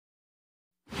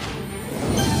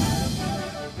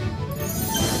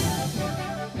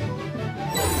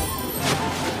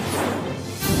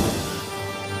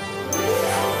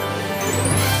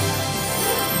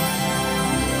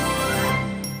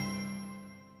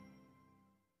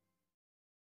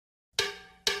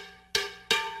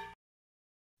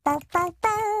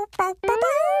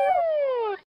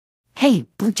Hey,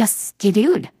 Blue just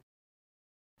skidooed.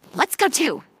 Let's go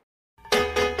too.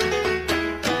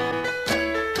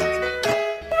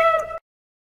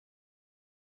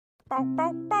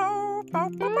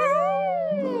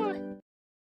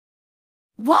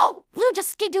 Whoa! Blue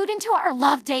just skidooed into our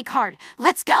Love Day card.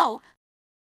 Let's go!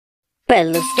 But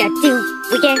let's get to,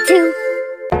 we get to.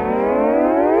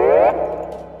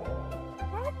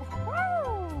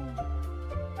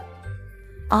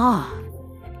 Ah.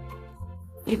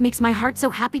 It makes my heart so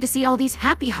happy to see all these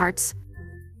happy hearts.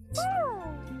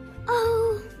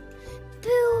 Oh,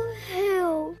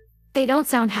 boo-hoo. They don't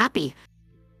sound happy.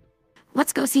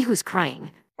 Let's go see who's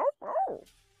crying.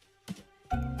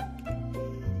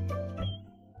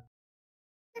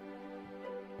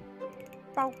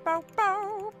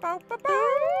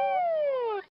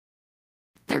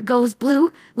 There goes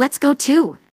Blue. Let's go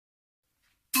too.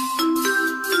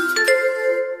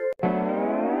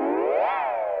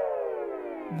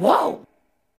 Whoa!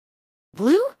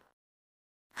 Blue?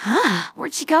 Huh,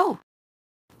 where'd she go?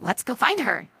 Let's go find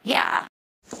her. Yeah.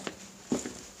 A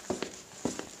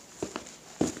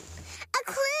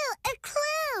clue, a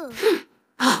clue.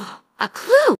 Oh, a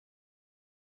clue.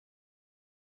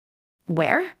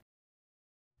 Where?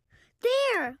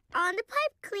 There, on the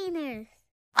pipe cleaners.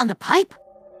 On the pipe?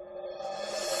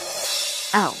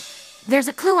 Oh, there's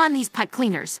a clue on these pipe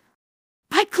cleaners.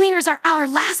 Pipe cleaners are our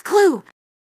last clue.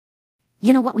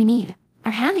 You know what we need?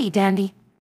 Our handy-dandy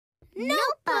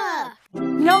Notebook.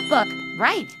 notebook.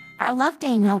 Right, our Love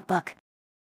Day notebook.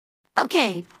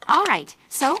 Okay, all right,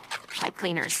 so, pipe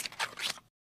cleaners.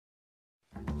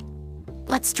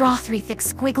 Let's draw 3 thick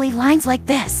squiggly lines like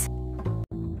this.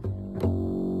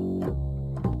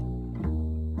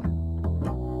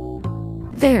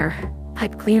 There,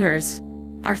 pipe cleaners,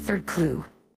 our third clue.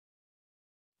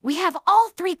 We have all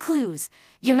 3 clues.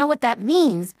 You know what that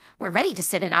means? We're ready to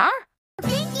sit in our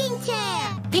Thinking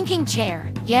chair. thinking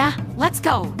chair. Yeah, let's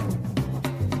go.